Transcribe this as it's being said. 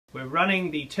We're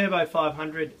running the Turbo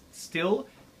 500 still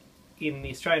in the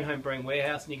Australian Home Brewing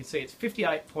Warehouse, and you can see it's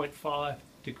 58.5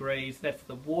 degrees. That's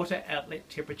the water outlet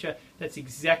temperature. That's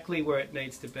exactly where it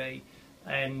needs to be.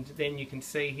 And then you can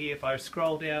see here, if I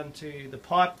scroll down to the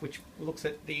pipe, which looks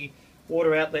at the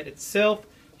water outlet itself,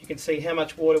 you can see how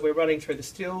much water we're running through the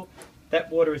still. That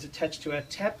water is attached to our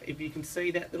tap. If you can see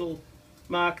that little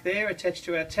mark there attached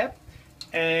to our tap,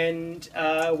 and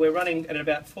we're running at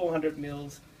about 400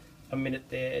 mils a minute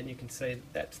there, and you can see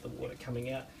that that's the water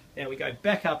coming out. Now we go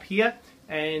back up here,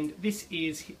 and this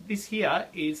here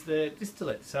is the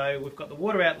distillate. So we've got the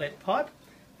water outlet pipe,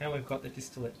 and we've got the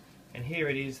distillate, and here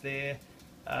it is there.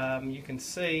 You can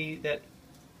see that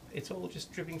it's all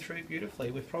just dripping through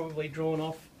beautifully. We've probably drawn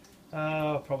off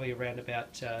probably around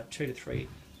about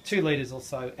 2 litres or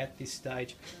so at this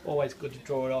stage. Always good to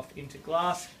draw it off into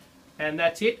glass, and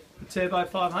that's it. The Turbo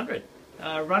 500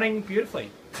 running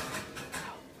beautifully.